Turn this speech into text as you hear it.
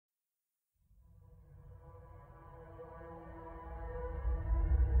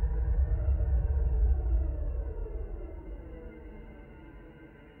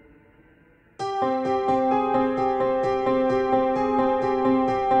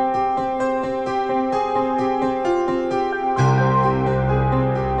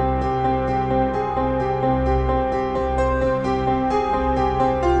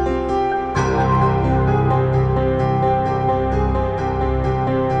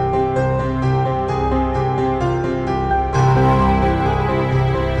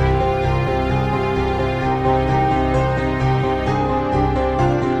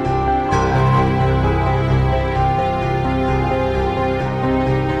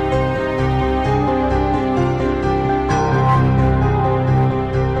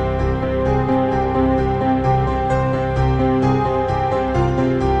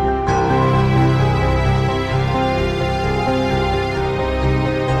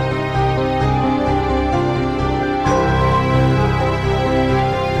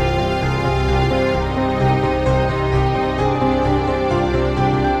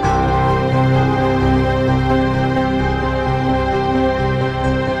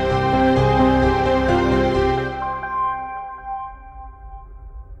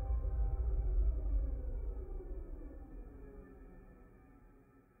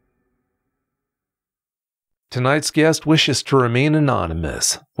Tonight's guest wishes to remain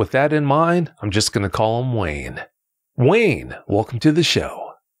anonymous. With that in mind, I'm just going to call him Wayne. Wayne, welcome to the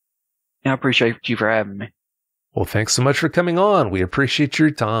show. I appreciate you for having me. Well, thanks so much for coming on. We appreciate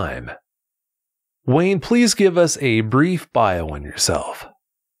your time. Wayne, please give us a brief bio on yourself.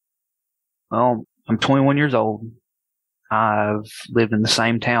 Well, I'm 21 years old. I've lived in the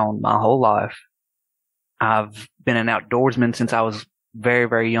same town my whole life. I've been an outdoorsman since I was very,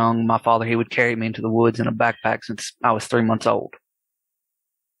 very young. My father, he would carry me into the woods in a backpack since I was 3 months old.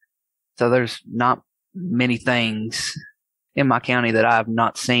 So there's not many things in my county that I've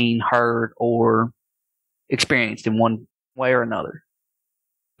not seen, heard, or experienced in one way or another.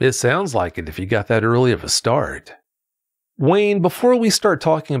 It sounds like it if you got that early of a start. Wayne, before we start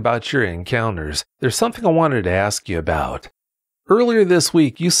talking about your encounters, there's something I wanted to ask you about. Earlier this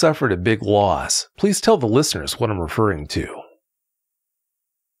week, you suffered a big loss. Please tell the listeners what I'm referring to.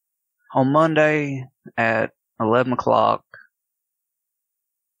 On Monday at 11 o'clock,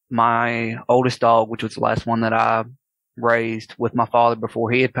 my oldest dog, which was the last one that I raised with my father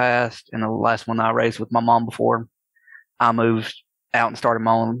before he had passed, and the last one I raised with my mom before I moved out and started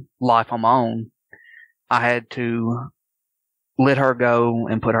my own life on my own, I had to let her go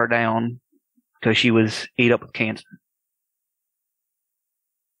and put her down because she was eat up with cancer.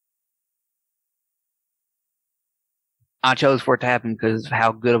 I chose for it to happen because of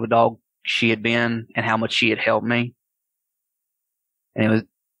how good of a dog she had been and how much she had helped me. And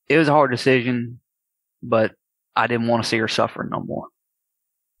it was a hard decision, but I didn't want to see her suffering no more.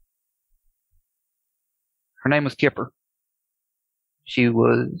 Her name was Kipper. She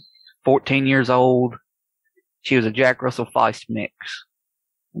was 14 years old. She was a Jack Russell Feist mix.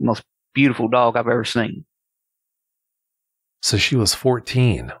 The most beautiful dog I've ever seen. So she was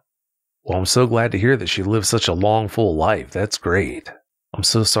 14. Well, I'm so glad to hear that she lived such a long, full life. That's great. I'm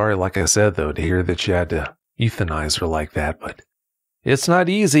so sorry, like I said, though, to hear that you had to euthanize her like that, but it's not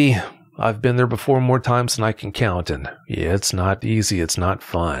easy. I've been there before more times than I can count, and yeah, it's not easy. It's not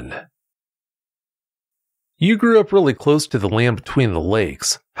fun. You grew up really close to the land between the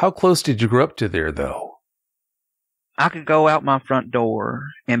lakes. How close did you grow up to there, though? I could go out my front door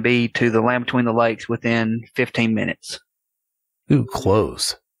and be to the land between the lakes within 15 minutes. Ooh,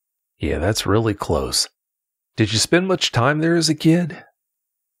 close. Yeah, that's really close. Did you spend much time there as a kid?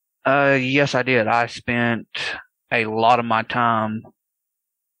 Yes, I did. I spent a lot of my time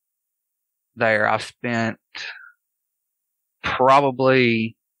there. I spent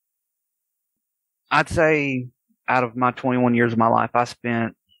probably, I'd say out of my 21 years of my life, I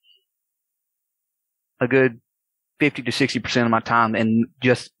spent a good 50 to 60% of my time in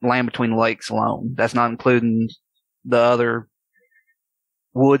just land between the lakes alone. That's not including the other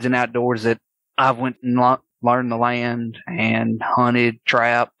woods and outdoors that I've went and learned the land and hunted,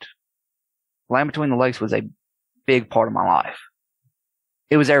 trapped. Land between the lakes was a big part of my life.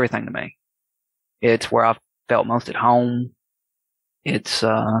 It was everything to me. It's where I felt most at home. It's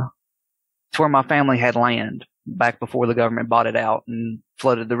where my family had land back before the government bought it out and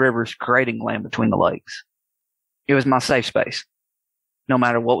flooded the rivers, creating land between the lakes. It was my safe space. No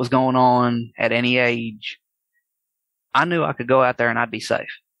matter what was going on at any age, I knew I could go out there and I'd be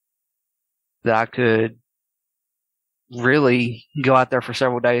safe. That I could really go out there for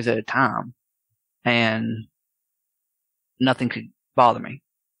several days at a time and nothing could bother me.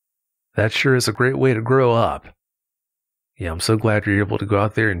 That sure is a great way to grow up. Yeah, I'm so glad you're able to go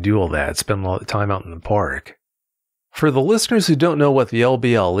out there and do all that, spend a lot of time out in the park. For the listeners who don't know what the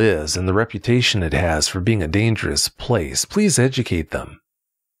LBL is and the reputation it has for being a dangerous place, please educate them.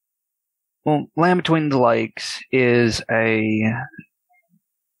 Well, Land Between the Lakes is a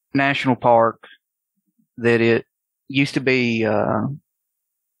national park that it used to be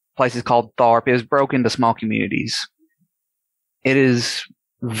places called Tharp. It was broken into small communities. It is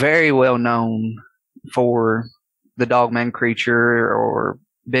very well known for the Dogman creature or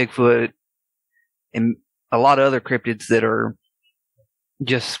Bigfoot and a lot of other cryptids that are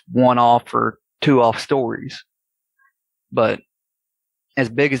just one-off or two-off stories. But as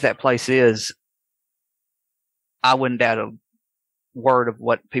big as that place is, I wouldn't doubt a word of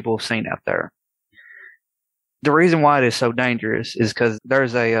what people have seen out there. The reason why it is so dangerous is because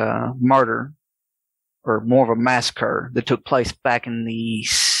there's a murder, or more of a massacre, that took place back in the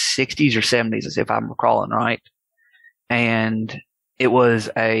 60s or 70s, if I'm recalling right. And it was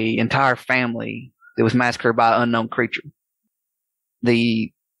a entire family that was massacred by an unknown creature.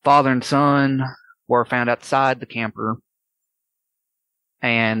 The father and son were found outside the camper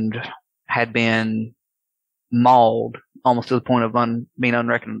and had been mauled almost to the point of being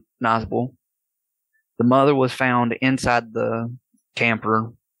unrecognizable. The mother was found inside the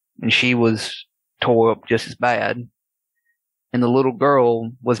camper, and she was tore up just as bad. And the little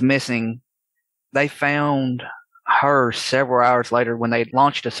girl was missing. They found her several hours later when they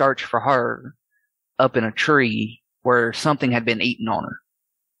launched a search for her up in a tree where something had been eaten on her.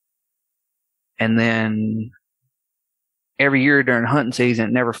 And then every year during hunting season,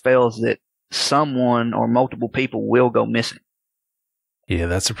 it never fails that someone or multiple people will go missing. Yeah,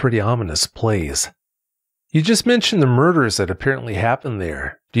 that's a pretty ominous place. You just mentioned the murders that apparently happened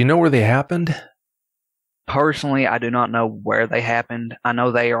there. Do you know where they happened? Personally, I do not know where they happened. I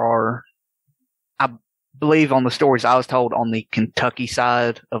know they are, I believe on the stories I was told, on the Kentucky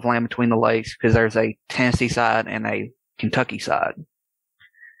side of Land Between the Lakes, because there's a Tennessee side and a Kentucky side.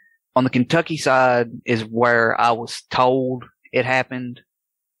 On the Kentucky side is where I was told it happened,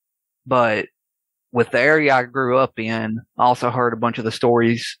 but with the area I grew up in, I also heard a bunch of the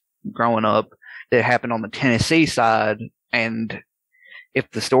stories growing up that happened on the Tennessee side, and if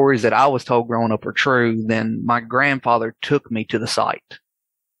the stories that I was told growing up are true, then my grandfather took me to the site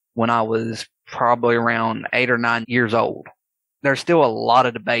when I was probably around 8 or 9 years old. There's still a lot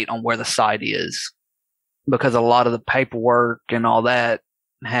of debate on where the site is because a lot of the paperwork and all that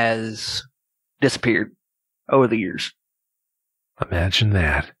has disappeared over the years. Imagine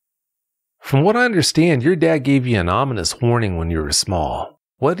that. From what I understand, your dad gave you an ominous warning when you were small.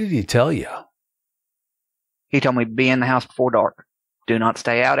 What did he tell you? He told me to be in the house before dark. Do not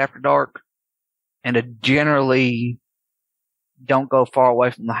stay out after dark. And to generally don't go far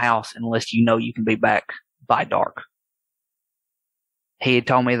away from the house unless you know you can be back by dark. He had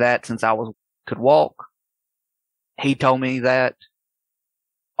told me that since I could walk. He told me that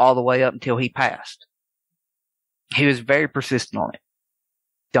all the way up until he passed. He was very persistent on it.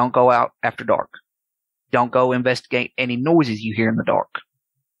 Don't go out after dark. Don't go investigate any noises you hear in the dark.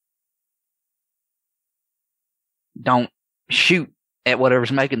 Don't shoot at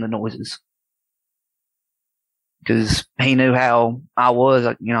whatever's making the noises. Because he knew how I was,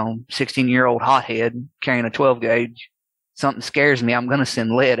 16-year-old hothead carrying a 12 gauge. Something scares me, I'm going to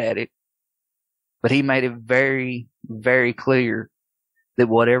send lead at it. But he made it very, very clear that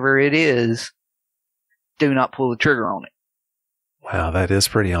whatever it is, do not pull the trigger on it. Wow, that is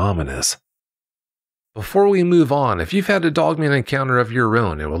pretty ominous. Before we move on, if you've had a Dogman encounter of your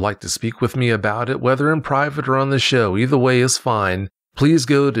own and would like to speak with me about it, whether in private or on the show, either way is fine, please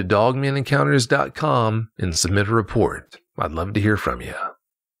go to dogmanencounters.com and submit a report. I'd love to hear from you.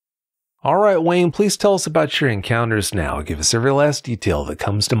 All right, Wayne, please tell us about your encounters now. Give us every last detail that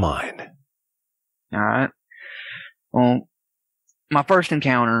comes to mind. All right. Well, my first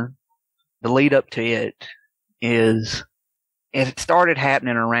encounter, the lead up to it, it started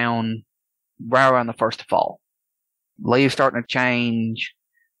happening right around the first of fall. Leaves starting to change.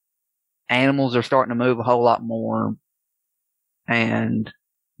 Animals are starting to move a whole lot more. And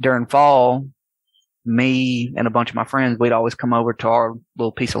during fall, me and a bunch of my friends, we'd always come over to our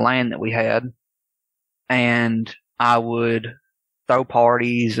little piece of land that we had. And I would throw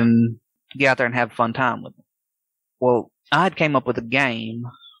parties and get out there and have a fun time with them. Well, I had came up with a game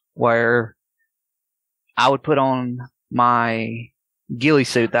where I would put on my ghillie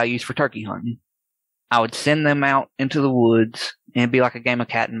suit that I use for turkey hunting. I would send them out into the woods and it'd be like a game of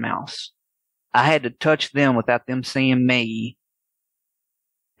cat and mouse. I had to touch them without them seeing me,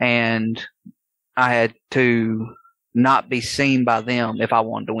 and I had to not be seen by them if I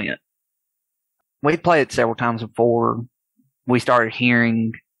wanted to win. We'd played it several times before we started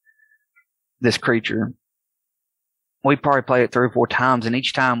hearing this creature. We probably played it 3 or 4 times, and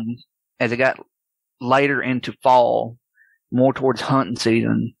each time as it got later into fall, more towards hunting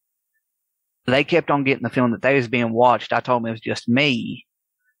season, they kept on getting the feeling that they was being watched. I told them it was just me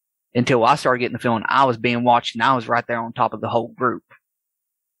until I started getting the feeling I was being watched and I was right there on top of the whole group.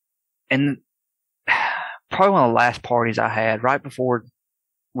 And probably one of the last parties I had right before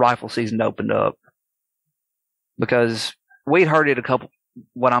rifle season opened up, because we'd heard it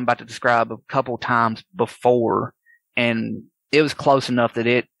what I'm about to describe, a couple times before, and it was close enough that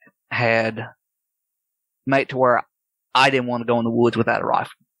it had made to where I didn't want to go in the woods without a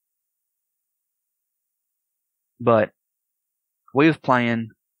rifle. But we was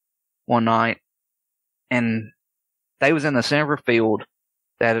playing one night, and they was in the center of a field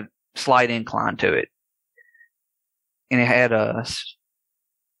that had a slight incline to it. And it had a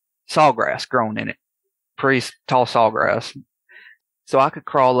sawgrass growing in it. Pretty tall sawgrass. So I could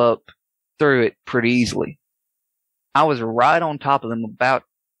crawl up through it pretty easily. I was right on top of them, about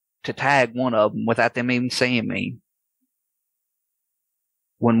to tag one of them without them even seeing me,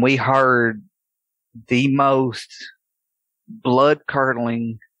 when we heard the most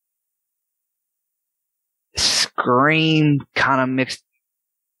blood-curdling scream, kind of mixed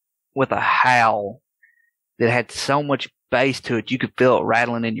with a howl that had so much bass to it you could feel it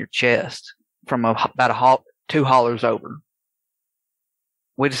rattling in your chest from about 2 hollers over.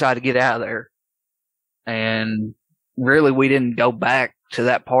 We decided to get out of there, and really we didn't go back to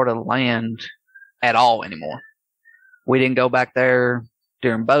that part of the land at all anymore. We didn't go back there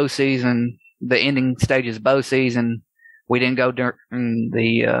during bow season, the ending stages of bow season. We didn't go during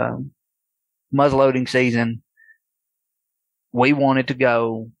the muzzleloading season. We wanted to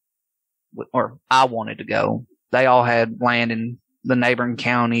go, or I wanted to go. They all had land in the neighboring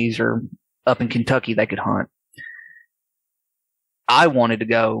counties or up in Kentucky they could hunt. I wanted to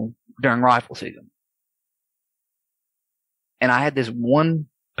go during rifle season. And I had this one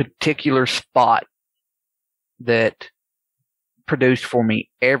particular spot that produced for me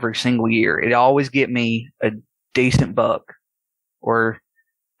every single year. It always get me a decent buck or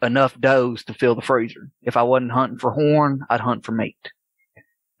enough does to fill the freezer. If I wasn't hunting for horn, I'd hunt for meat.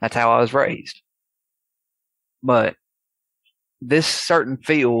 That's how I was raised. But this certain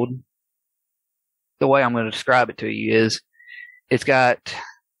field, the way I'm going to describe it to you is, it's got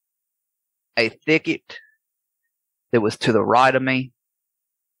a thicket that was to the right of me,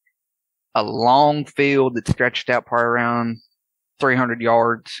 a long field that stretched out probably around 300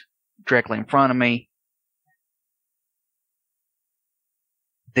 yards directly in front of me.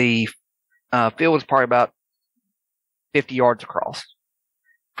 The field was probably about 50 yards across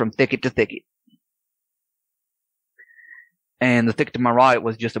from thicket to thicket. And the thicket to my right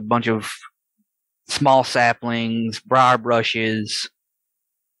was just a bunch of small saplings, briar brushes,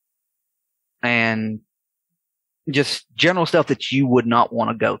 and just general stuff that you would not want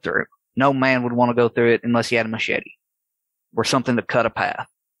to go through. No man would want to go through it unless he had a machete or something to cut a path.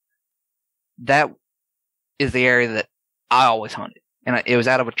 That is the area that I always hunted. And it was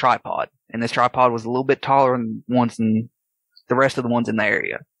out of a tripod. And this tripod was a little bit taller than the rest of the ones in the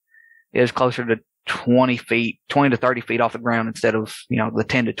area. It was closer to 20 to 30 feet off the ground instead of, the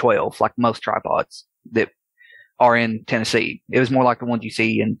 10 to 12, like most tripods that are in Tennessee. It was more like the ones you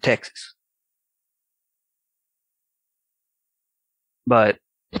see in Texas. But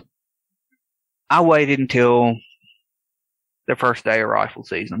I waited until the first day of rifle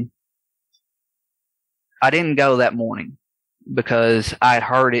season. I didn't go that morning because I had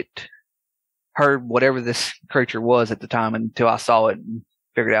heard whatever this creature was at the time until I saw it and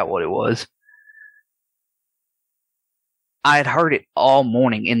figured out what it was. I had heard it all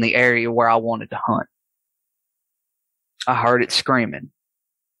morning in the area where I wanted to hunt. I heard it screaming.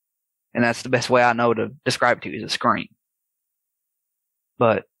 And that's the best way I know to describe it to you, is a scream.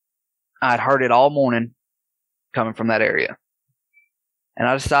 But I'd heard it all morning coming from that area. And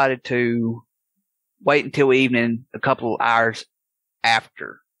I decided to wait until evening, a couple of hours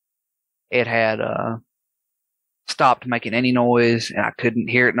after it had stopped making any noise, and I couldn't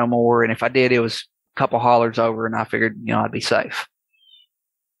hear it no more. And if I did, it was a couple hollers over, and I figured, I'd be safe.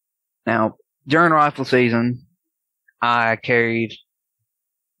 Now, during rifle season, I carried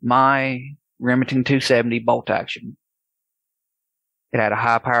my Remington 270 bolt action. It had a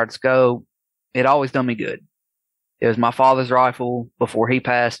high-powered scope. It always done me good. It was my father's rifle before he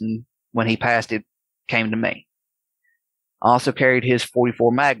passed, and when he passed, it came to me. I also carried his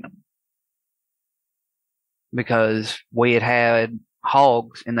 .44 Magnum because we had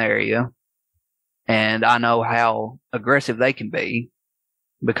hogs in the area, and I know how aggressive they can be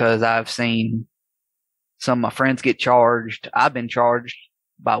because I've seen some of my friends get charged. I've been charged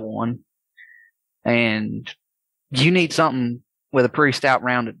by one, and you need something with a pretty stout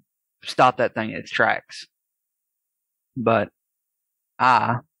round to stop that thing in its tracks. But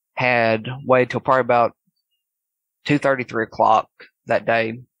I had waited till probably about 2:30, 3 o'clock that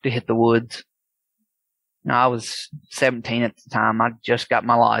day to hit the woods. Now, I was 17 at the time. I just got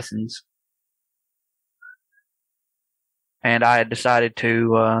my license. And I had decided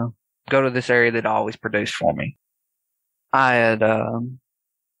to go to this area that always produced for me. I had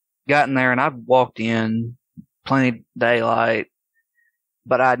gotten there, and I'd walked in plenty of daylight,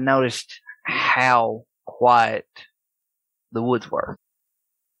 but I'd noticed how quiet the woods were.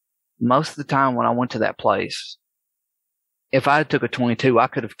 Most of the time when I went to that place, if I took a 22, I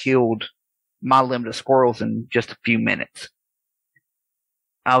could have killed my limit of squirrels in just a few minutes.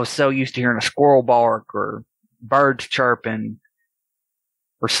 I was so used to hearing a squirrel bark or birds chirping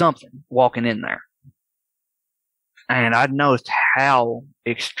or something walking in there. And I'd noticed how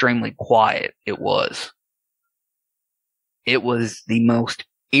extremely quiet it was. It was the most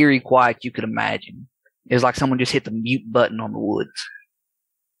eerie quiet you could imagine. It was like someone just hit the mute button on the woods.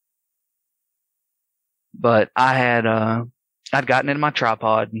 But I had, I'd gotten into my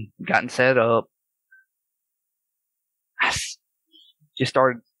tripod and gotten set up. I just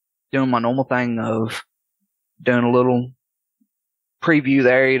started doing my normal thing of doing a little preview of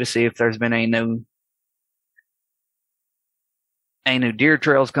the area to see if there's been any new deer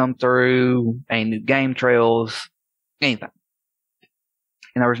trails come through, any new game trails, anything.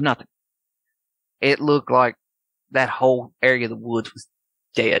 And there was nothing. It looked like that whole area of the woods was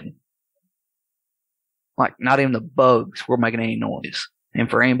dead. Like, not even the bugs were making any noise. And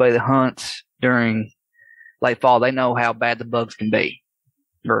for anybody that hunts during late fall, they know how bad the bugs can be.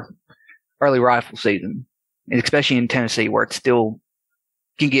 Or early rifle season. And especially in Tennessee, where it still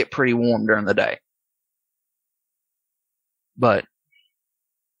can get pretty warm during the day. But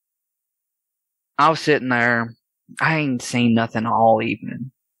I was sitting there. I ain't seen nothing all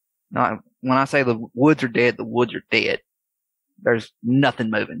evening. When I say the woods are dead, the woods are dead. There's nothing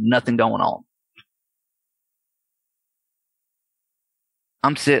moving, nothing going on.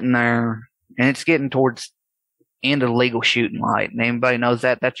 I'm sitting there, and it's getting towards end of legal shooting light. And anybody knows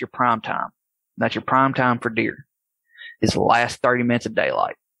that, that's your prime time. That's your prime time for deer. It's the last 30 minutes of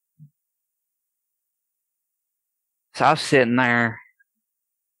daylight. So I was sitting there,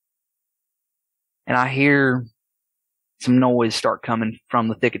 and I hear some noise start coming from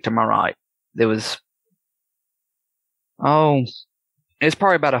the thicket to my right. There was, it's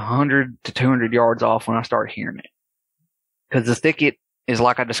probably about 100 to 200 yards off when I started hearing it. Because the thicket is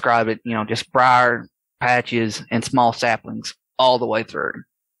like I described it, just briar patches and small saplings all the way through.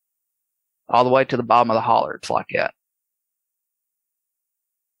 All the way to the bottom of the holler, it's like that.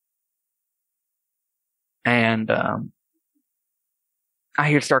 And I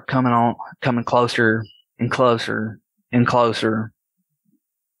hear it start coming closer and closer and closer.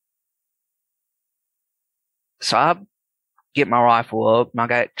 So I get my rifle up and I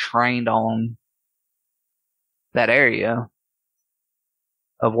got it trained on that area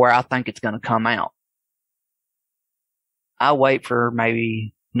of where I think it's going to come out. I wait for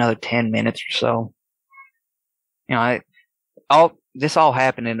maybe another 10 minutes or so. This all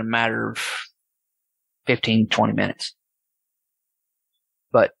happened in a matter of 15, 20 minutes.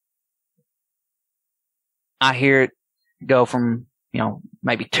 But I hear it go from,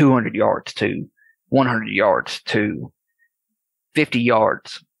 maybe 200 yards to 100 yards to 50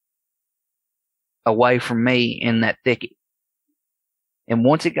 yards away from me in that thicket. And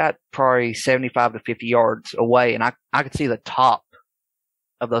once it got probably 75 to 50 yards away, and I could see the top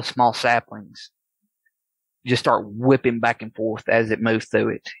of those small saplings just start whipping back and forth as it moved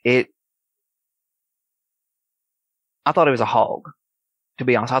through it. I thought it was a hog, to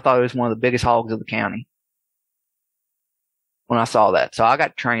be honest. I thought it was one of the biggest hogs of the county when I saw that. So I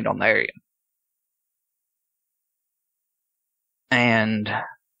got trained on the area. And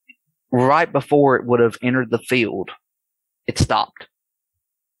right before it would have entered the field, it stopped.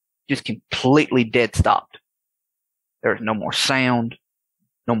 Just completely dead stopped. There was no more sound,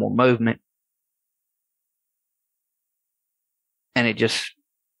 no more movement. And it just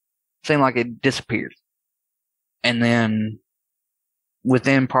seemed like it disappeared. And then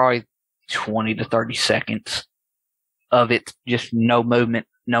within probably 20 to 30 seconds of it, just no movement,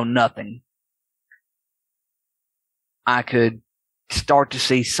 no nothing, I could start to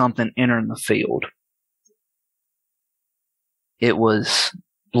see something entering the field. It was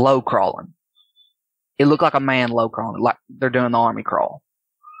low crawling. It looked like a man low crawling, like they're doing the army crawl.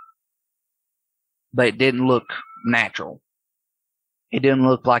 But it didn't look natural. It didn't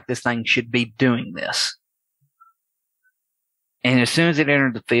look like this thing should be doing this. And as soon as it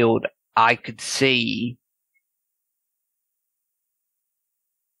entered the field, I could see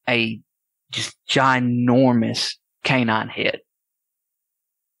a just ginormous canine head.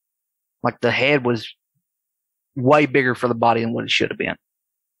 Like the head was way bigger for the body than what it should have been.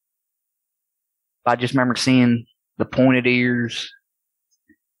 I just remember seeing the pointed ears,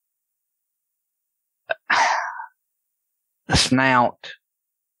 the snout,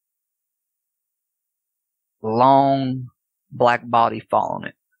 long black body following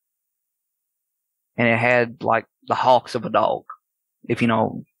it. And it had like the hocks of a dog, if you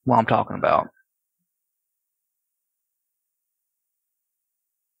know what I'm talking about.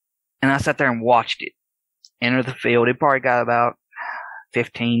 And I sat there and watched it enter the field. It probably got about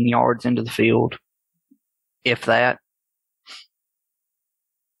 15 yards into the field, if that.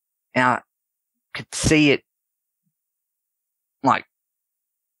 And I could see it, like,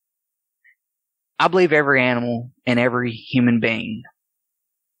 I believe every animal and every human being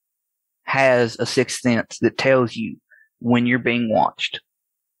has a sixth sense that tells you when you're being watched.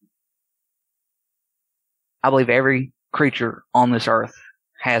 I believe every creature on this earth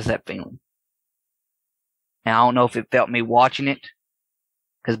has that feeling. And I don't know if it felt me watching it,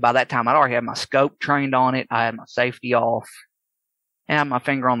 because by that time I'd already had my scope trained on it. I had my safety off, and I had my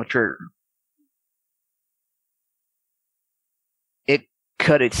finger on the trigger. It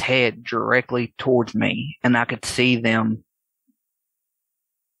cut its head directly towards me, and I could see them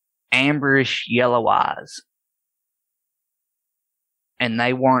amberish yellow eyes. And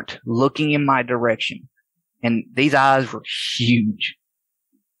they weren't looking in my direction. And these eyes were huge.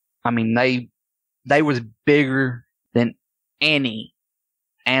 I mean, they was bigger than any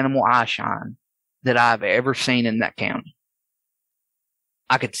animal eye shine that I've ever seen in that county.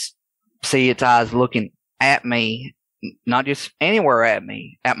 I could see its eyes looking at me, not just anywhere at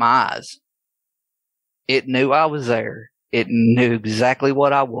me, at my eyes. It knew I was there. It knew exactly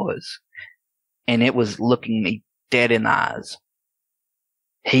what I was. And it was looking me dead in the eyes.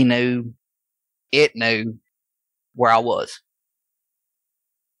 He knew, it knew where I was.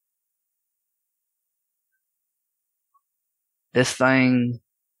 This thing,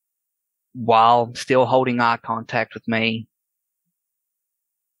 while still holding eye contact with me,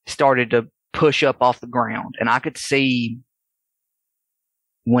 started to push up off the ground. And I could see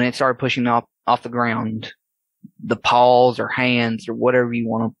when it started pushing up off the ground, the paws or hands or whatever you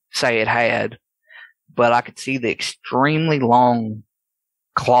want to say it had. But I could see the extremely long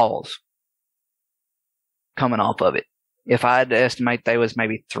claws coming off of it. If I had to estimate, they was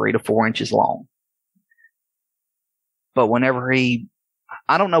maybe 3 to 4 inches long. But whenever I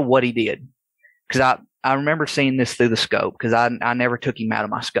don't know what he did, because I remember seeing this through the scope, because I never took him out of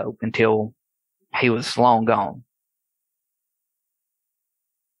my scope until he was long gone.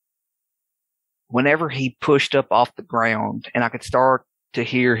 Whenever he pushed up off the ground, and I could start to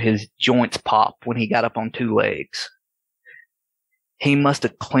hear his joints pop when he got up on 2 legs, he must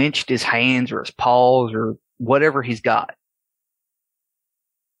have clenched his hands or his paws or whatever he's got.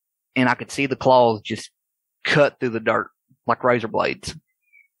 And I could see the claws just cut through the dirt like razor blades.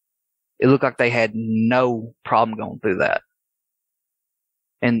 It looked like they had no problem going through that.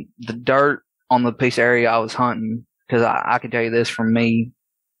 And the dirt on the piece of area I was hunting, because I can tell you this from me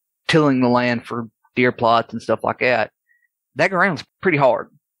tilling the land for deer plots and stuff like that, that ground's pretty hard.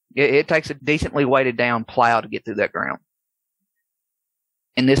 It takes a decently weighted down plow to get through that ground.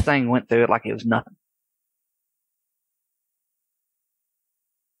 And this thing went through it like it was nothing.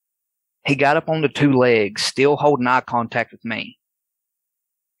 He got up on the 2 legs, still holding eye contact with me.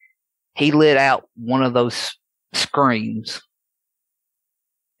 He let out one of those screams.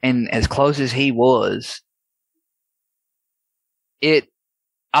 And as close as he was, I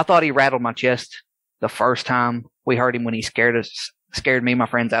thought he rattled my chest the first time we heard him when he scared me and my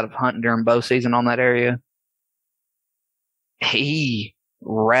friends out of hunting during bow season on that area. He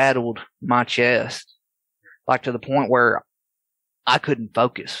rattled my chest, like to the point where I couldn't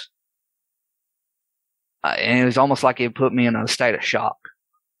focus. And it was almost like it put me in a state of shock.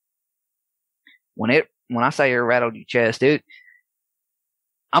 When I say it rattled your chest,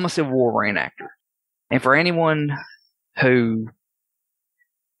 I'm a Civil War reenactor. And for anyone who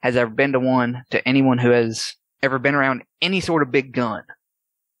has ever been to anyone who has ever been around any sort of big gun,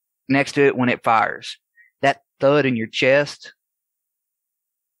 next to it when it fires, that thud in your chest,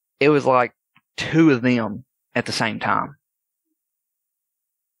 it was like 2 of them at the same time.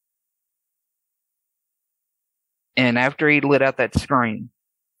 And after he let out that scream,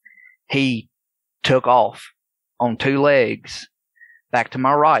 he took off on 2 legs back to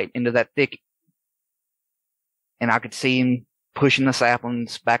my right into that thicket. And I could see him pushing the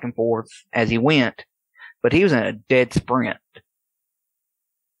saplings back and forth as he went, but he was in a dead sprint.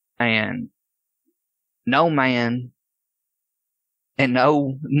 And no man and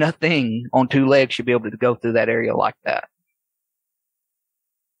nothing on 2 legs should be able to go through that area like that.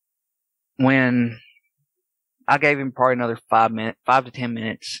 When I gave him probably another 5 to 10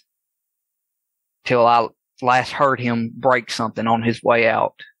 minutes till I last heard him break something on his way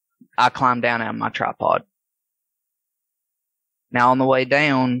out, I climbed down out of my tripod. Now on the way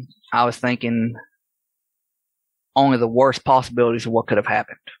down, I was thinking only the worst possibilities of what could have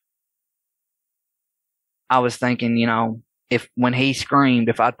happened. I was thinking, if when he screamed,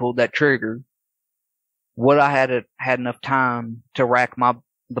 if I'd pulled that trigger, would I had enough time to rack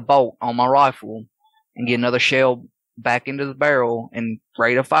the bolt on my rifle and get another shell back into the barrel and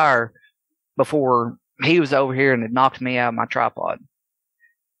ready to fire before he was over here and had knocked me out of my tripod?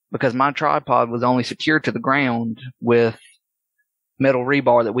 Because my tripod was only secured to the ground with metal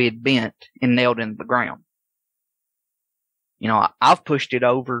rebar that we had bent and nailed into the ground. I've pushed it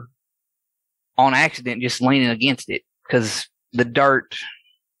over on accident, just leaning against it, because the dirt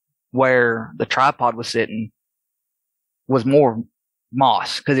where the tripod was sitting was more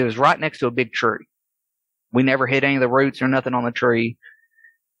moss, because it was right next to a big tree. We never hit any of the roots or nothing on the tree.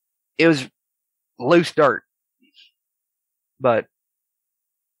 It was loose dirt. But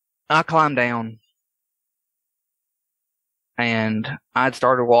I climbed down and I'd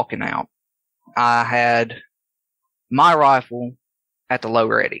started walking out. I had my rifle at the low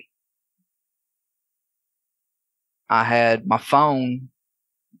ready. I had my phone's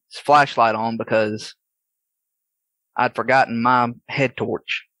flashlight on because I'd forgotten my head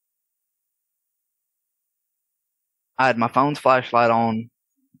torch. I had my phone's flashlight on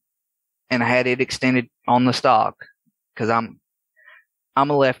and I had it extended on the stock because I'm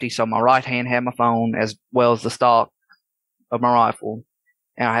a lefty, so my right hand had my phone as well as the stock of my rifle,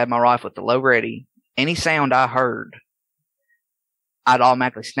 and I had my rifle at the low ready. Any sound I heard, I'd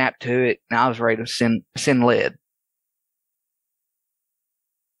automatically snap to it, and I was ready to send lead.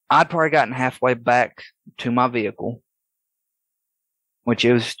 I'd probably gotten halfway back to my vehicle, which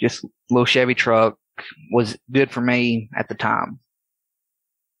it was just a little Chevy truck, was good for me at the time.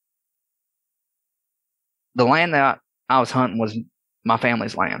 The land that I was hunting was my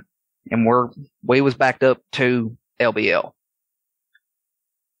family's land, and we was backed up to LBL.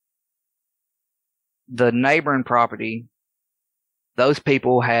 The neighboring property, those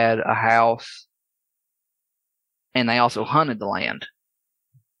people had a house, and they also hunted the land.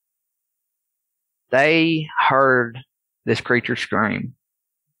 They heard this creature scream,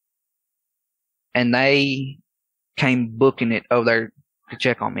 and they came booking it over there to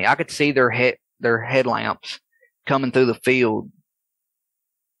check on me. I could see their headlamps coming through the field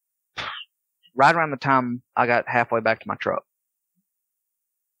right around the time I got halfway back to my truck.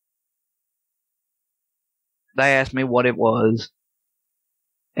 They asked me what it was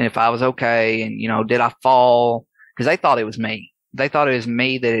and if I was okay, and did I fall? Because they thought it was me. They thought it was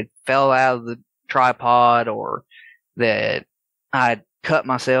me that had fell out of the tripod, or that I'd cut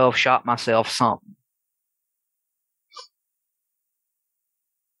myself, shot myself, something.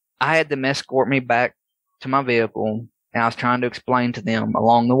 I had them escort me back to my vehicle, and I was trying to explain to them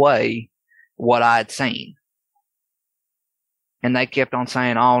along the way what I had seen. And they kept on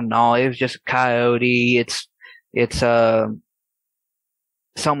saying, "Oh no, it was just a coyote. It's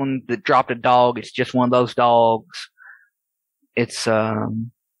someone that dropped a dog. It's just one of those dogs. It's a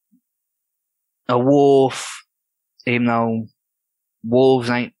wolf, even though wolves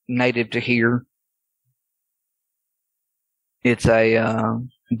ain't native to here. It's a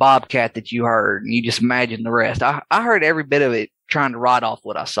bobcat that you heard, and you just imagine the rest." I heard every bit of it, trying to write off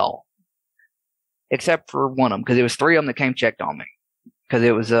what I saw, except for one of them, because it was three of them that came checked on me. Because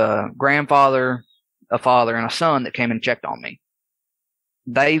it was a grandfather, a father, and a son that came and checked on me.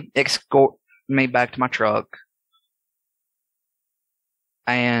 They escort me back to my truck,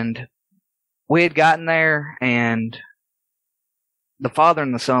 and we had gotten there, and the father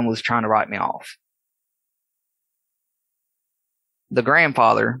and the son was trying to write me off. The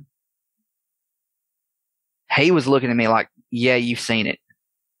grandfather, he was looking at me like, "Yeah, you've seen it."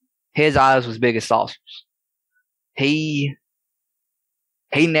 His eyes was big as saucers. He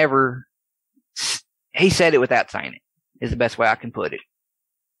said it without saying it, is the best way I can put it.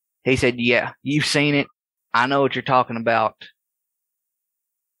 He said, "Yeah, you've seen it. I know what you're talking about."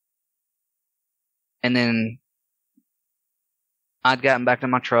 And then I'd gotten back to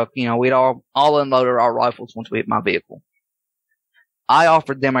my truck. We'd all unloaded our rifles once we hit my vehicle. I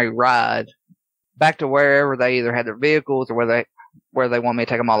offered them a ride back to wherever they either had their vehicles or where they want me to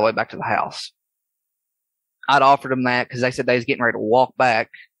take them all the way back to the house. I'd offered them that because they said they was getting ready to walk back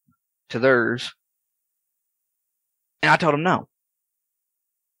to theirs. And I told them no.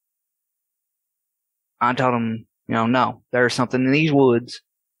 I told them, no, there's something in these woods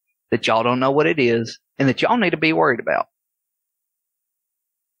that y'all don't know what it is and that y'all need to be worried about.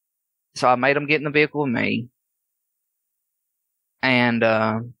 So I made them get in the vehicle with me. And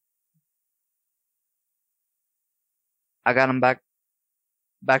I got them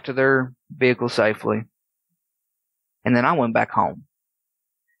back to their vehicle safely. And then I went back home.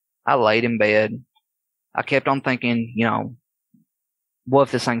 I laid in bed. I kept on thinking, what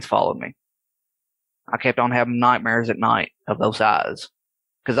if this thing's followed me? I kept on having nightmares at night of those eyes,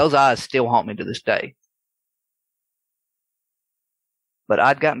 because those eyes still haunt me to this day. But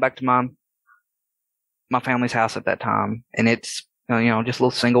I'd gotten back to my family's house at that time, and it's just a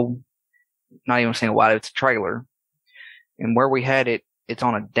little single, not even single wide, it's a trailer. And where we had it, it's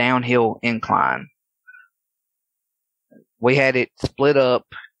on a downhill incline. We had it split up.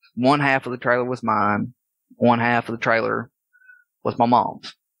 One half of the trailer was mine. One half of the trailer was my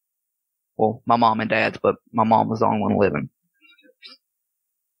mom's. Well, my mom and dad's, but my mom was the only one living.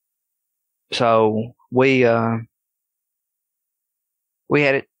 So we had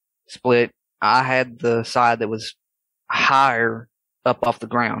it split. I had the side that was higher up off the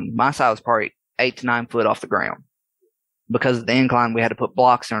ground. My side was probably 8 to 9 foot off the ground. because of the incline, we had to put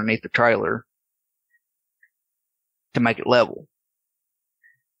blocks underneath the trailer to make it level.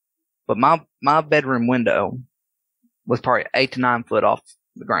 But my bedroom window was probably 8 to 9 foot off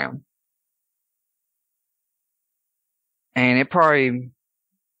the ground. And it probably, of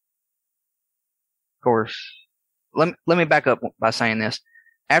course, let me back up by saying this.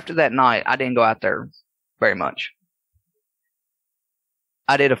 After that night, I didn't go out there very much.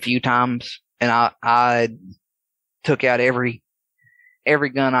 I did a few times, and I took out every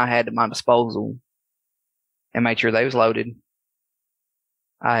gun I had at my disposal and made sure they was loaded.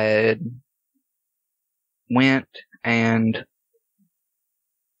 I had went and,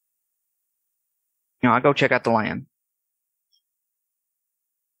 I go check out the land.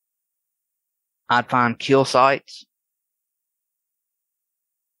 I'd find kill sites,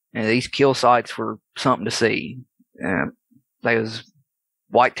 and these kill sites were something to see. There was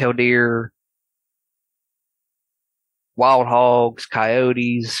white-tailed deer, wild hogs,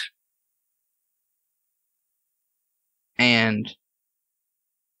 coyotes, and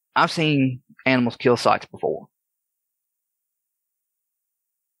I've seen animals kill sites before.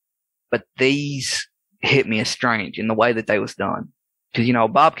 But these hit me as strange in the way that they was done. Because, a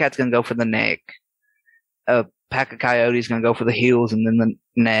bobcat's going to go for the neck. A pack of coyotes going to go for the heels and then the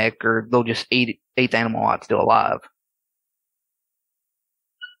neck, or they'll just eat the animal while it's still alive.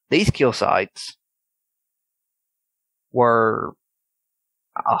 These kill sites were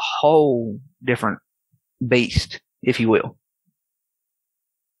a whole different beast, if you will.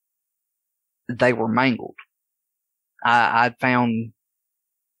 They were mangled. I'd found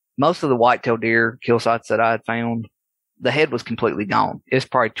most of the white-tailed deer kill sites that I had found, the head was completely gone. It was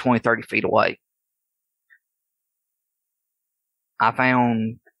probably 20, 30 feet away. I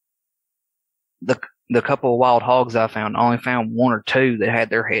found the couple of wild hogs I found, I only found 1 or 2 that had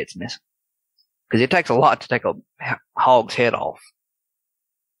their heads missing. Because it takes a lot to take a hog's head off.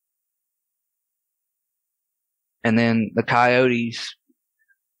 And then the coyotes,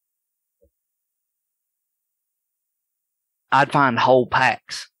 I'd find whole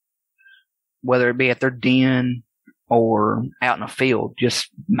packs, whether it be at their den or out in a field, just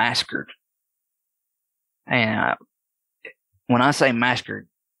massacred. And when I say massacred,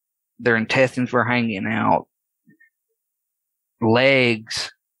 their intestines were hanging out,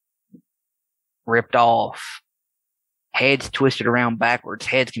 legs ripped off, heads twisted around backwards,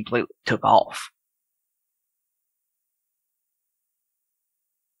 heads completely took off.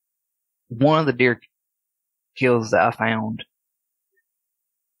 One of the deer kills that I found,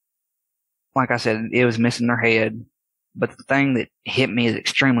 like I said, it was missing their head, but the thing that hit me as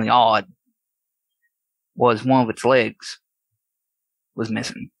extremely odd was one of its legs was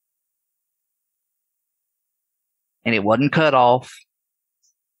missing. And it wasn't cut off.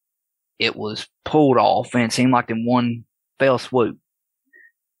 It was pulled off, and it seemed like in one fell swoop,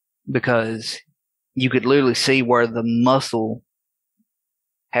 because you could literally see where the muscle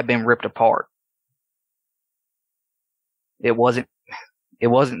had been ripped apart. It wasn't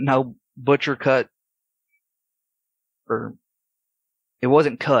no butcher cut, or it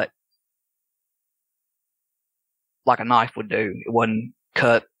wasn't cut like a knife would do. It wasn't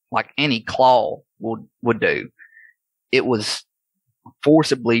cut like any claw would do. It was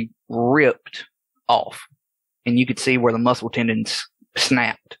forcibly ripped off, and you could see where the muscle tendons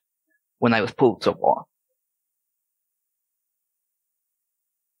snapped when they was pulled so far.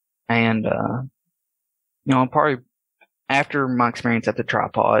 And probably after my experience at the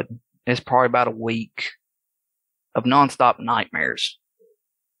tripod, it's probably about a week of nonstop nightmares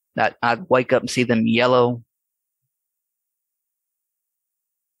that I'd wake up and see them yellow,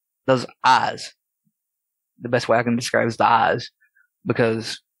 those eyes. The best way I can describe is the eyes,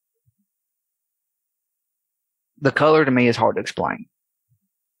 because the color to me is hard to explain,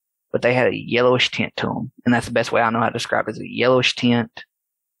 but they had a yellowish tint to them, and that's the best way I know how to describe it, is a yellowish tint,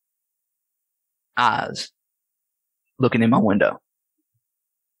 eyes looking in my window.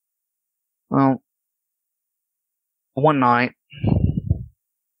 Well, one night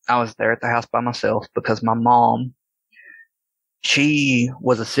I was there at the house by myself because my mom, she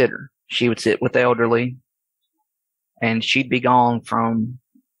was a sitter. She would sit with the elderly, and she'd be gone from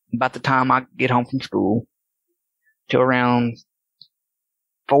about the time I get home from school to around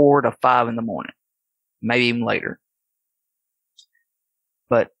 4 to 5 in the morning, maybe even later.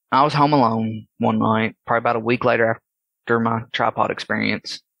 But I was home alone one night, probably about a week later after my tripod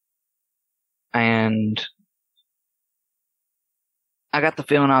experience, and I got the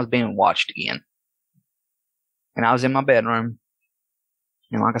feeling I was being watched again. And I was in my bedroom,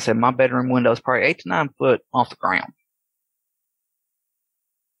 and like I said, my bedroom window is probably 8 to 9 foot off the ground.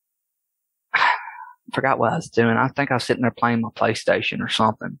 forgot what I was doing. I think I was sitting there playing my PlayStation or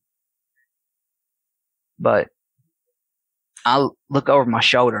something. But I look over my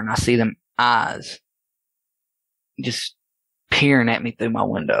shoulder and I see them eyes just peering at me through my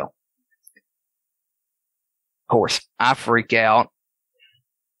window. Of course, I freak out.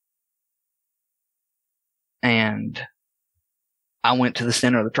 And I went to the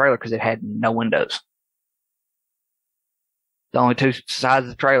center of the trailer because it had no windows. The only two sides of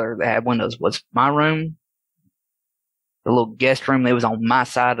the trailer that had windows was my room, the little guest room that was on my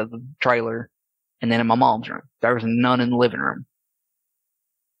side of the trailer, and then in my mom's room. There was none in the living room.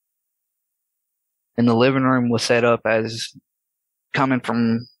 And the living room was set up as coming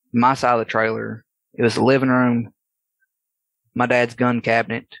from my side of the trailer. It was the living room, my dad's gun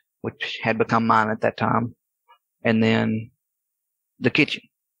cabinet, which had become mine at that time, and then the kitchen.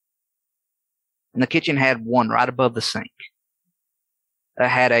 And the kitchen had one right above the sink. It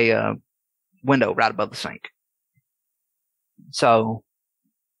had a window right above the sink. So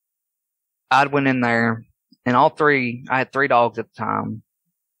I went in there, and I had 3 dogs at the time.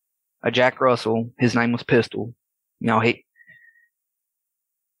 A Jack Russell, his name was Pistol. You know,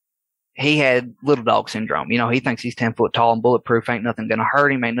 he had little dog syndrome. You know, he thinks he's 10 foot tall and bulletproof. Ain't nothing gonna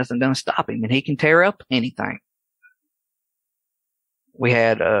hurt him. Ain't nothing gonna stop him. And he can tear up anything. We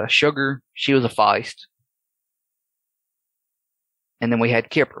had Sugar. She was a feist. And then we had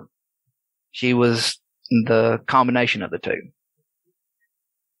Kipper. She was the combination of the two.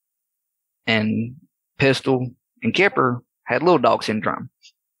 And Pistol and Kipper had little dog syndrome.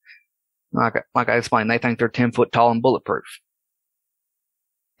 Like I explained, they think they're 10 foot tall and bulletproof.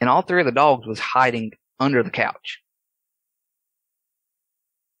 And all 3 of the dogs was hiding under the couch.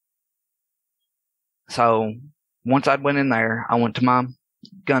 So once I'd went in there, I went to my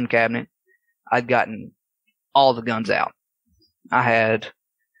gun cabinet. I'd gotten all the guns out. I had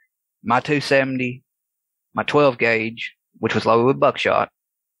my 270, my 12 gauge, which was loaded with buckshot,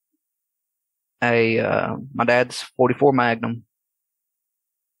 my dad's 44 Magnum,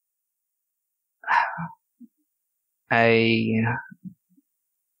 a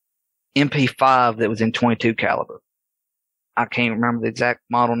MP5 that was in 22 caliber. I can't remember the exact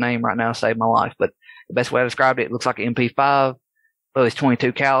model name right now, saved my life, but the best way I described it, it looks like an MP5, but it's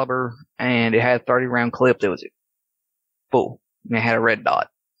 22 caliber, and it had a 30 round clip that was full, and it had a red dot.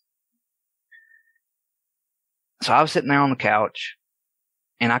 So I was sitting there on the couch,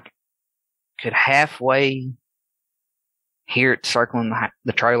 and I could halfway hear it circling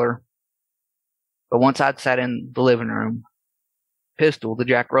the trailer. But once I'd sat in the living room, Pistol, the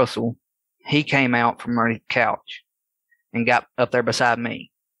Jack Russell, he came out from the couch and got up there beside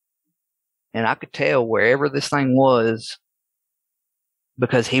me. And I could tell wherever this thing was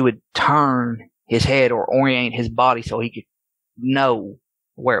because he would turn his head or orient his body so he could know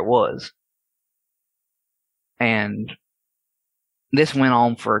where it was. And this went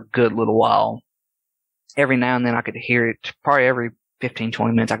on for a good little while. Every now and then I could hear it, probably every 15,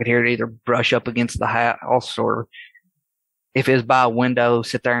 20 minutes, I could hear it either brush up against the house or if it was by a window,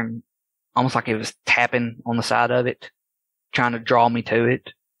 sit there and almost like it was tapping on the side of it, trying to draw me to it.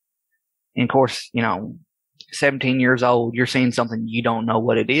 And of course, 17 years old, you're seeing something you don't know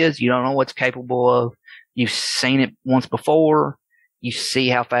what it is. You don't know what it's capable of. You've seen it once before. You see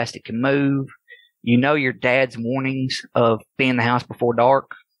how fast it can move. You know your dad's warnings of being in the house before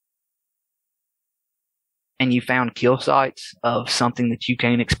dark. And you found kill sites of something that you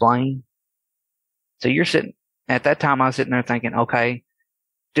can't explain. So you're sitting, at that time I was sitting there thinking, okay,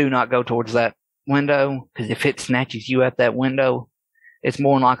 do not go towards that window, because if it snatches you at that window, it's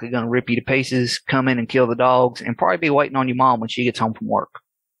more than likely going to rip you to pieces, come in and kill the dogs, and probably be waiting on your mom when she gets home from work.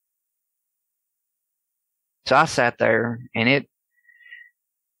 So I sat there, and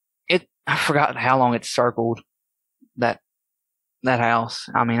I forgot how long it circled that house.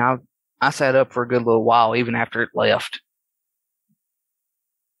 I mean, I sat up for a good little while, even after it left.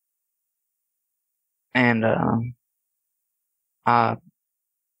 And I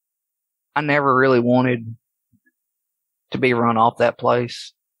never really wanted to be run off that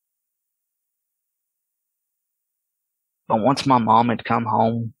place. But once my mom had come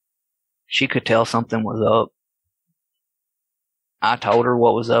home, she could tell something was up. I told her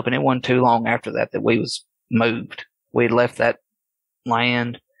what was up, and it wasn't too long after that we was moved. We'd left that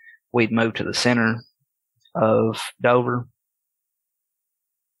land. We'd moved to the center of Dover,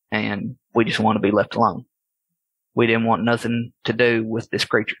 and we just wanted to be left alone. We didn't want nothing to do with this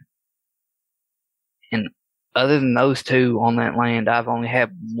creature. And other than those two on that land, I've only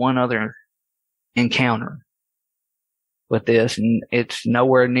had one other encounter with this, and it's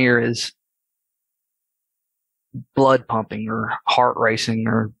nowhere near as blood pumping or heart racing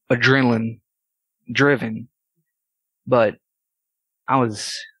or adrenaline driven, but I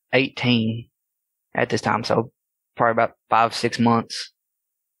was 18 at this time, so probably about 5-6 months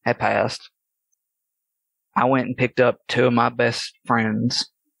had passed. I went and picked up two of my best friends.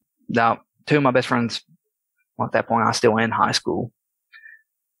 Now, two of my best friends, well, at that point, I was still in high school.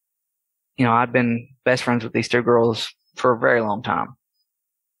 I'd been best friends with these two girls for a very long time.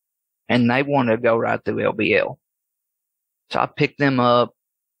 And they wanted to go right through LBL. So I picked them up.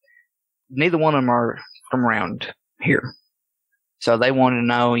 Neither one of them are from around here. So they wanted to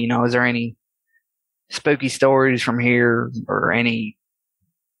know, is there any spooky stories from here or any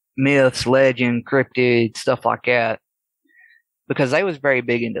myths, legend, cryptids, stuff like that. Because they was very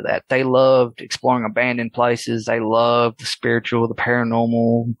big into that. They loved exploring abandoned places. They loved the spiritual, the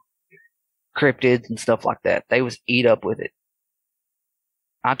paranormal, cryptids and stuff like that. They was eat up with it.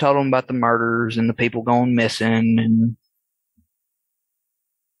 I told them about the murders and the people going missing, and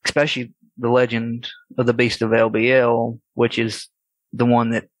especially the legend of the Beast of LBL, which is the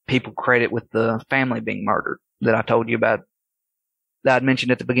one that people credit with the family being murdered that I told you about, that I'd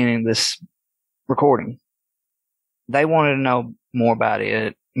mentioned at the beginning of this recording. They wanted to know more about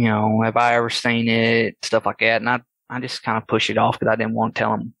it. Have I ever seen it? Stuff like that. And I just kind of pushed it off because I didn't want to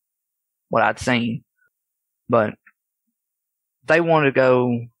tell them what I'd seen. But they wanted to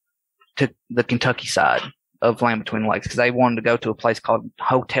go to the Kentucky side of Land Between the Lakes because they wanted to go to a place called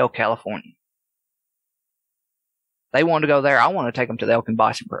Hotel California. They wanted to go there. I wanted to take them to the Elk and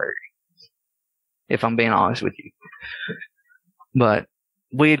Bison Prairie, if I'm being honest with you. But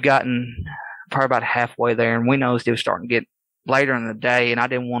we had gotten probably about halfway there, and we noticed it was starting to get later in the day, and I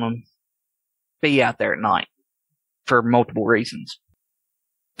didn't want to be out there at night for multiple reasons.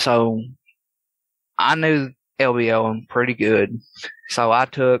 So I knew LBL pretty good, so I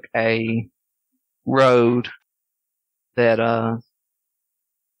took a road that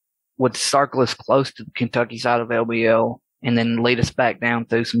would circle us close to the Kentucky side of LBL and then lead us back down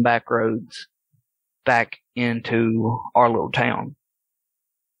through some back roads back into our little town.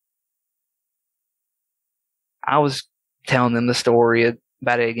 I was telling them the story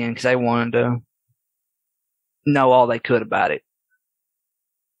about it again because they wanted to know all they could about it.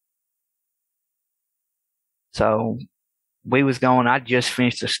 So we was going, I just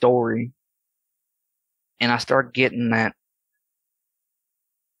finished the story, and I started getting that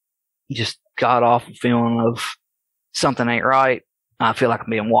just god awful feeling of something ain't right. I feel like I'm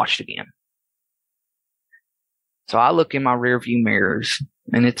being watched again. So I look in my rear view mirrors,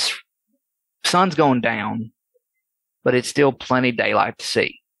 and it's sun's going down, but it's still plenty daylight to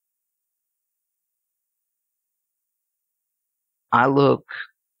see. I look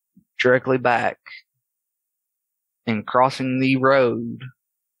directly back, and crossing the road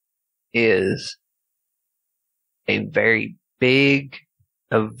is a very big,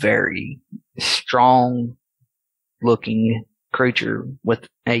 a very strong looking creature with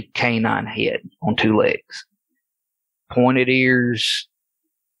a canine head on two legs, pointed ears,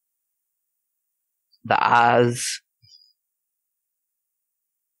 the eyes,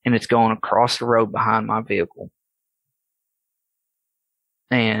 and it's going across the road behind my vehicle.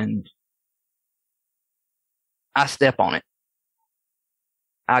 And I step on it.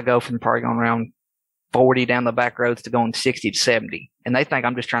 I go from probably going around 40 down the back roads to going 60 to 70. And they think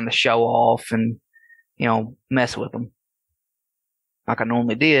I'm just trying to show off and, mess with them like I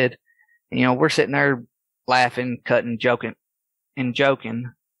normally did. And, we're sitting there laughing, cutting, joking. And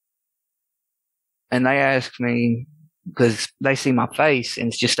they ask me, because they see my face and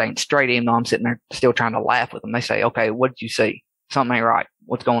it's just staying straight, even though I'm sitting there still trying to laugh with them. They say, okay, what did you see? Something ain't right.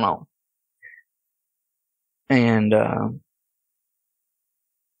 What's going on? And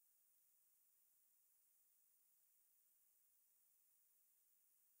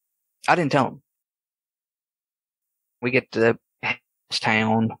I didn't tell them. We get to this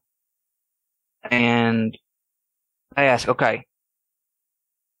town, and they ask, okay,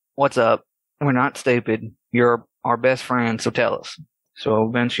 what's up? We're not stupid. You're our best friend, so tell us. So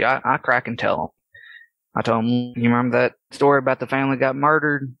eventually I crack and tell them. I told them, you remember that story about the family got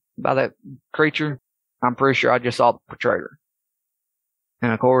murdered by that creature? I'm pretty sure I just saw the portrayer.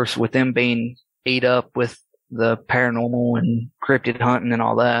 And of course, with them being eat up with the paranormal and cryptid hunting and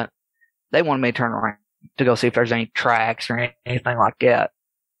all that, they wanted me to turn around to go see if there's any tracks or anything like that.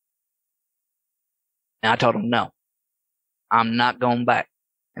 And I told them, no, I'm not going back.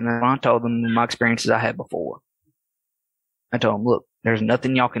 And then I told them my experiences I had before. I told them, look, there's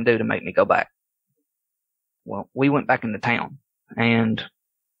nothing y'all can do to make me go back. Well, we went back into town, and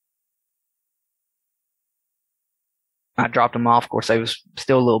I dropped them off. Of course, they was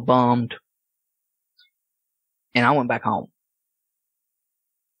still a little bummed. And I went back home.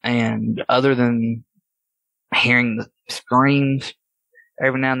 And other than hearing the screams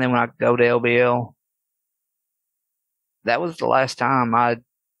every now and then when I go to LBL, that was the last time I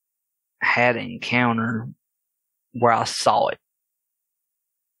had an encounter where I saw it.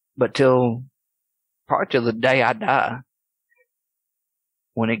 But probably till the day I die,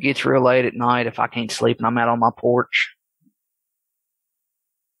 when it gets real late at night, if I can't sleep and I'm out on my porch,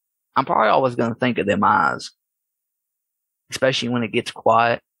 I'm probably always going to think of them eyes, especially when it gets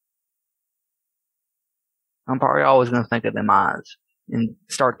quiet. I'm probably always going to think of them eyes and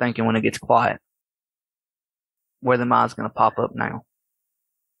start thinking when it gets quiet, where them eyes going to pop up now.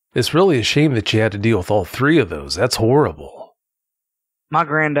 It's really a shame that you had to deal with all three of those. That's horrible. My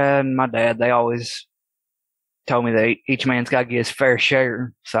granddad and my dad, they always told me that each man's got to get his fair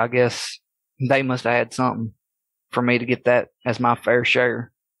share. So I guess they must have had something for me to get that as my fair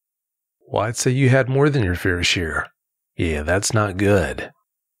share. Well, I'd say you had more than your fair share. Yeah, that's not good.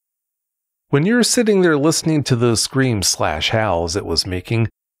 When you were sitting there listening to those screams/howls it was making,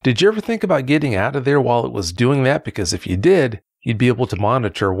 did you ever think about getting out of there while it was doing that? Because if you did, you'd be able to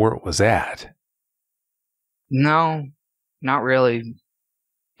monitor where it was at. No, not really.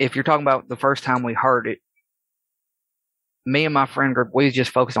 If you're talking about the first time we heard it, me and my friend group, we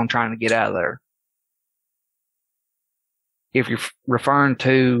just focused on trying to get out of there. If you're referring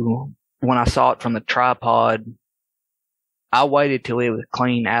to when I saw it from the tripod, I waited till it was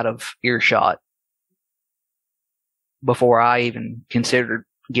clean out of earshot before I even considered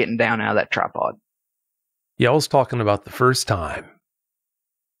getting down out of that tripod. Yeah, I was talking about the first time.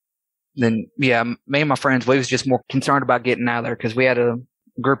 Then, yeah, me and my friends, we was just more concerned about getting out of there because we had a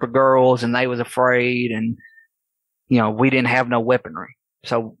group of girls and they was afraid and, we didn't have no weaponry.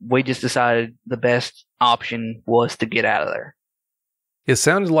 So we just decided the best option was to get out of there. It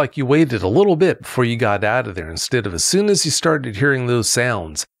sounded like you waited a little bit before you got out of there instead of as soon as you started hearing those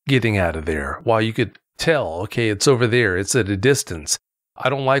sounds, getting out of there, while you could tell, okay, it's over there, it's at a distance. I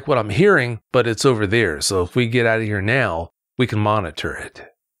don't like what I'm hearing, but it's over there. So if we get out of here now, we can monitor it.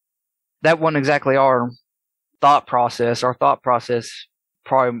 That wasn't exactly our thought process. Our thought process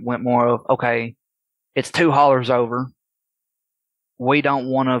probably went more of, okay, it's 2 hollers over. We don't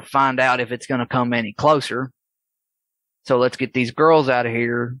want to find out if it's going to come any closer. So let's get these girls out of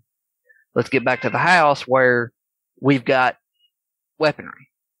here. Let's get back to the house where we've got weaponry.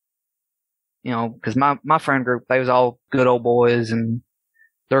 Because my friend group, they was all good old boys and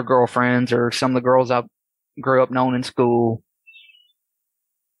their girlfriends or some of the girls I grew up knowing in school.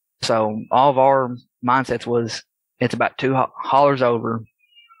 So all of our mindsets was, it's about 2 hollers over.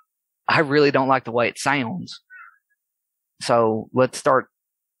 I really don't like the way it sounds. So let's start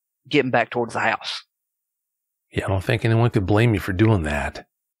getting back towards the house. Yeah, I don't think anyone could blame you for doing that.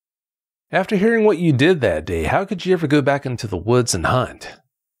 After hearing what you did that day, how could you ever go back into the woods and hunt?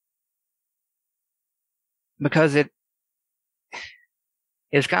 Because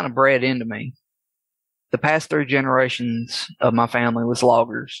it's kind of bred into me. The past 3 generations of my family was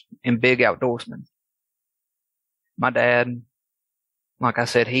loggers and big outdoorsmen. My dad, like I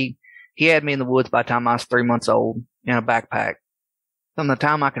said, he had me in the woods by the time I was 3 months old in a backpack. From the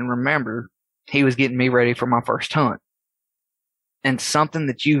time I can remember, he was getting me ready for my first hunt. And something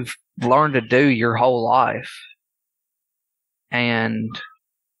that you've learned to do your whole life and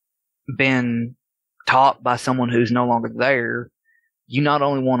been taught by someone who's no longer there, you not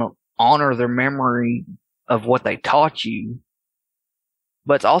only want to honor their memory of what they taught you,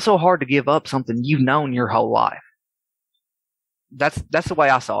 but it's also hard to give up something you've known your whole life. That's the way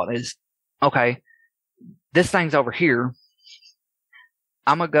I saw it is, okay, this thing's over here.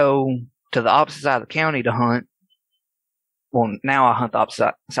 I'm going to go to the opposite side of the county to hunt. Well, now I hunt the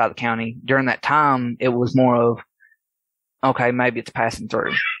opposite side of the county. During that time, it was more of, okay, maybe it's passing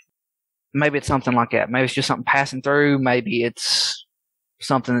through. Maybe it's something like that. Maybe it's just something passing through. Maybe it's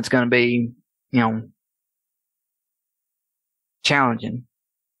something that's going to be, challenging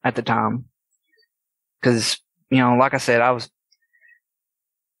at the time. Because, like I said, I was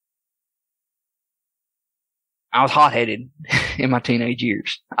hot-headed in my teenage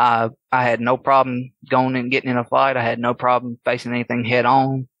years. I had no problem going and getting in a fight. I had no problem facing anything head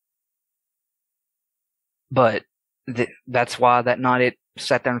on. But that's why that night it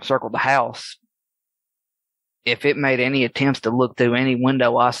sat there and circled the house. If it made any attempts to look through any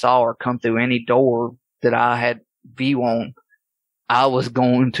window I saw or come through any door that I had view on, I was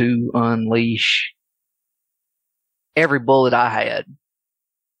going to unleash every bullet I had.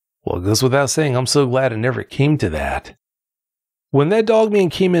 Well, it goes without saying, I'm so glad it never came to that. When that dogman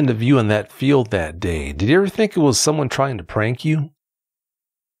came into view in that field that day, did you ever think it was someone trying to prank you?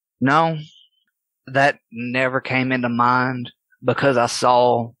 No, that never came into mind. because I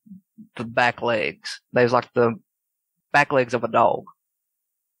saw the back legs. They was like the back legs of a dog.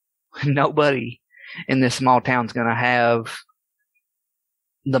 Nobody in this small town's going to have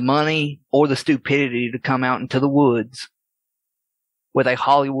the money or the stupidity to come out into the woods with a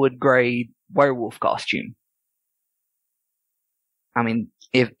Hollywood grade werewolf costume. I mean,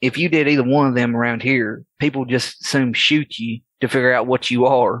 if you did either one of them around here, people just assume shoot you to figure out what you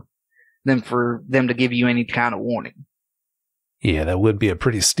are than for them to give you any kind of warning. Yeah, that would be a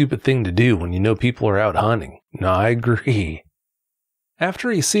pretty stupid thing to do when you know people are out hunting. No, I agree.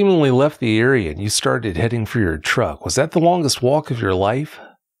 After he seemingly left the area and you started heading for your truck, was that the longest walk of your life?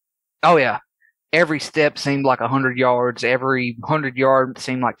 Oh, yeah. Every step seemed like 100 yards. Every 100 yards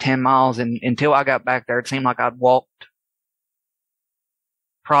seemed like 10 miles. And until I got back there, it seemed like I'd walked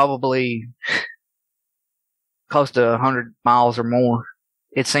probably close to 100 miles or more.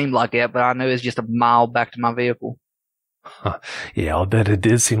 It seemed like it, but I knew it was just a mile back to my vehicle. Yeah, I'll bet it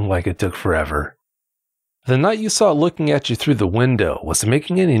did seem like it took forever. The night you saw it looking at you through the window, was it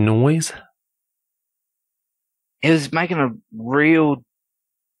making any noise? It was making a real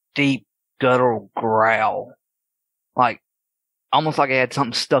deep guttural growl. Like, almost like it had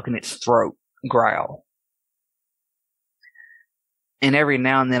something stuck in its throat growl. And every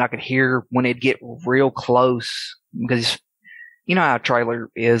now and then I could hear when it'd get real close, because you know how a trailer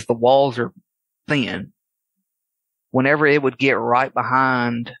is, the walls are thin. Whenever it would get right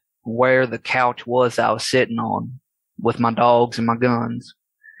behind where the couch was I was sitting on with my dogs and my guns,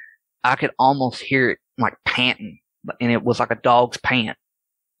 I could almost hear it like panting, and it was like a dog's pant.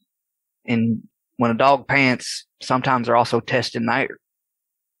 And when a dog pants, sometimes they're also testing the air.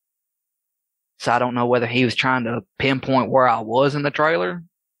 So I don't know whether he was trying to pinpoint where I was in the trailer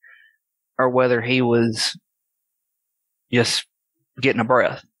or whether he was just getting a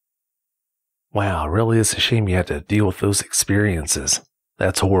breath. Wow, it really is a shame you had to deal with those experiences.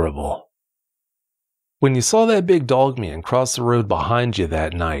 That's horrible. When you saw that big dogman cross the road behind you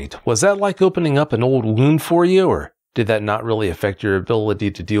that night, was that like opening up an old wound for you, or did that not really affect your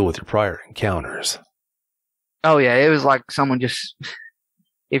ability to deal with your prior encounters? Oh yeah, it was like someone just,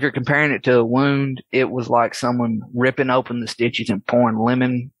 if you're comparing it to a wound, it was like someone ripping open the stitches and pouring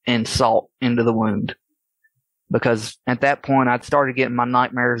lemon and salt into the wound. Because at that point, I'd started getting my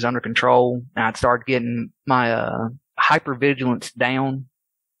nightmares under control, and I'd started getting my hypervigilance down.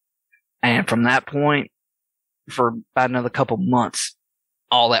 And from that point, for about another couple months,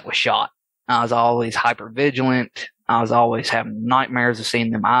 all that was shot. I was always hypervigilant. I was always having nightmares of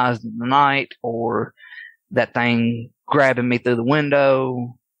seeing them eyes in the night, or that thing grabbing me through the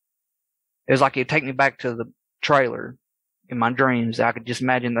window. It was like it'd take me back to the trailer. In my dreams, I could just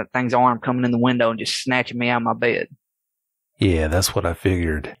imagine that thing's arm coming in the window and just snatching me out of my bed. Yeah, that's what I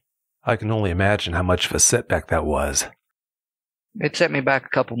figured. I can only imagine how much of a setback that was. It set me back a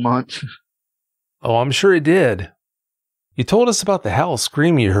couple months. Oh, I'm sure it did. You told us about the howl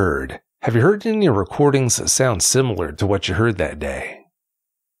scream you heard. Have you heard any recordings that sound similar to what you heard that day?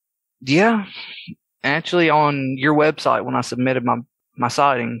 Yeah. Actually, on your website, when I submitted my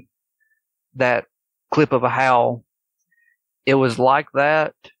sighting, that clip of a howl, it was like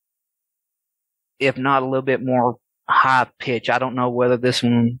that, if not a little bit more high pitch. I don't know whether this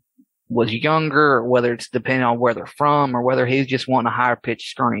one was younger or whether it's depending on where they're from or whether he's just wanting a higher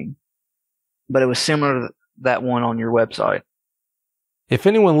pitched scream. But it was similar to that one on your website. If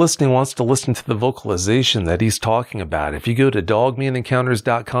anyone listening wants to listen to the vocalization that he's talking about, if you go to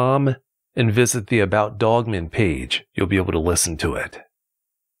dogmanencounters.com and visit the About Dogman page, you'll be able to listen to it.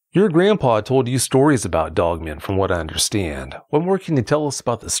 Your grandpa told you stories about dogmen, from what I understand. What more can you tell us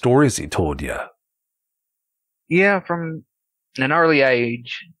about the stories he told you? Yeah, from an early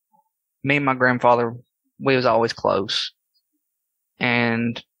age, me and my grandfather, we was always close.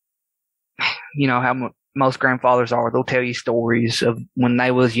 And you know how most grandfathers are. They'll tell you stories of when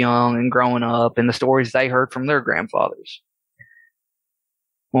they was young and growing up and the stories they heard from their grandfathers.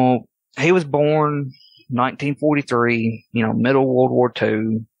 Well, he was born 1943, middle World War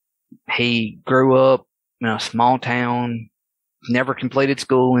II. He grew up in a small town, never completed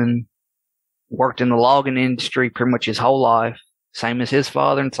schooling, worked in the logging industry pretty much his whole life, same as his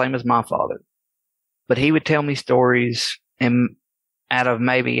father and same as my father. But he would tell me stories, and out of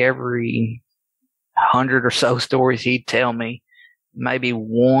maybe every 100 or so stories he'd tell me, maybe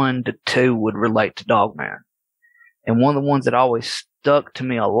 1 to 2 would relate to Dogman. And one of the ones that always stuck to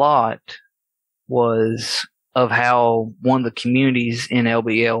me a lot was of how one of the communities in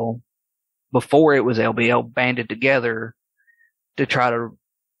LBL, before it was LBL, banded together to try to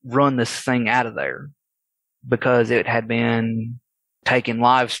run this thing out of there because it had been taking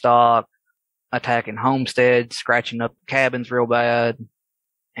livestock, attacking homesteads, scratching up cabins real bad,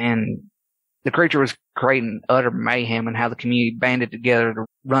 and the creature was creating utter mayhem and how the community banded together to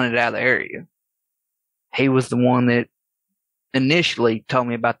run it out of the area. He was the one that initially told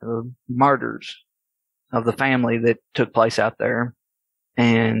me about the murders of the family that took place out there.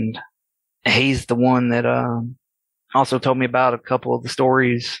 And he's the one that also told me about a couple of the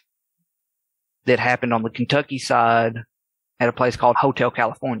stories that happened on the Kentucky side at a place called Hotel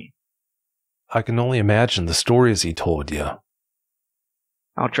California. I can only imagine the stories he told you.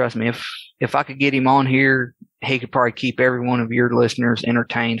 Oh, trust me, if I could get him on here, he could probably keep every one of your listeners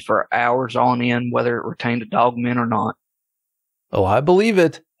entertained for hours on end, whether it pertained to Dogman or not. Oh, I believe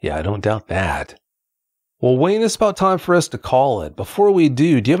it. Yeah, I don't doubt that. Well, Wayne, it's about time for us to call it. Before we do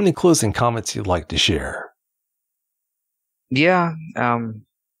you have any closing comments you'd like to share? Yeah,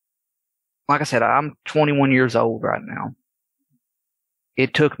 like I said, I'm 21 years old right now.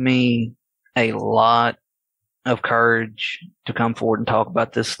 It took me a lot of courage to come forward and talk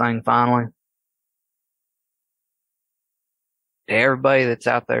about this thing finally. To everybody that's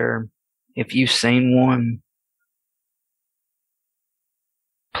out there, if you've seen one,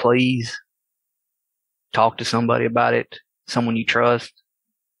 please talk to somebody about it, someone you trust.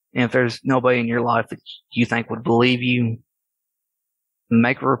 And if there's nobody in your life that you think would believe you,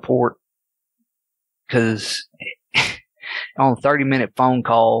 make a report. Because on a 30-minute phone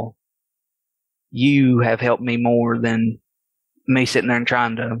call, you have helped me more than me sitting there and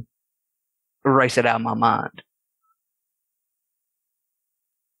trying to erase it out of my mind.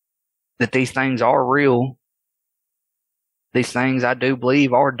 That these things are real. These things I do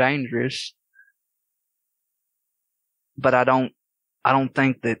believe are dangerous. But I don't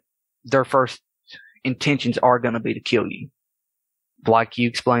think that their first intentions are going to be to kill you. Like you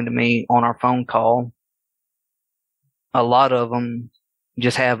explained to me on our phone call, a lot of them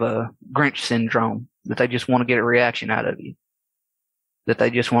just have a Grinch syndrome, that they just want to get a reaction out of you, that they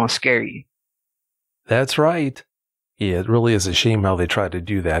just want to scare you. That's right. Yeah, it really is a shame how they try to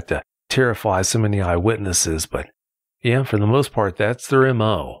do that to terrify so many eyewitnesses, but yeah, for the most part, that's their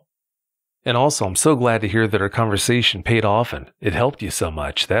MO. And also, I'm so glad to hear that our conversation paid off and it helped you so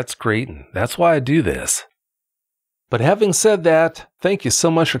much. That's great, and that's why I do this. But having said that, thank you so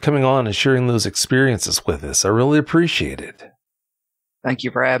much for coming on and sharing those experiences with us. I really appreciate it. Thank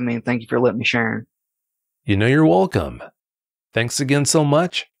you for having me, and thank you for letting me share. You know you're welcome. Thanks again so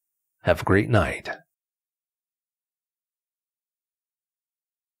much. Have a great night.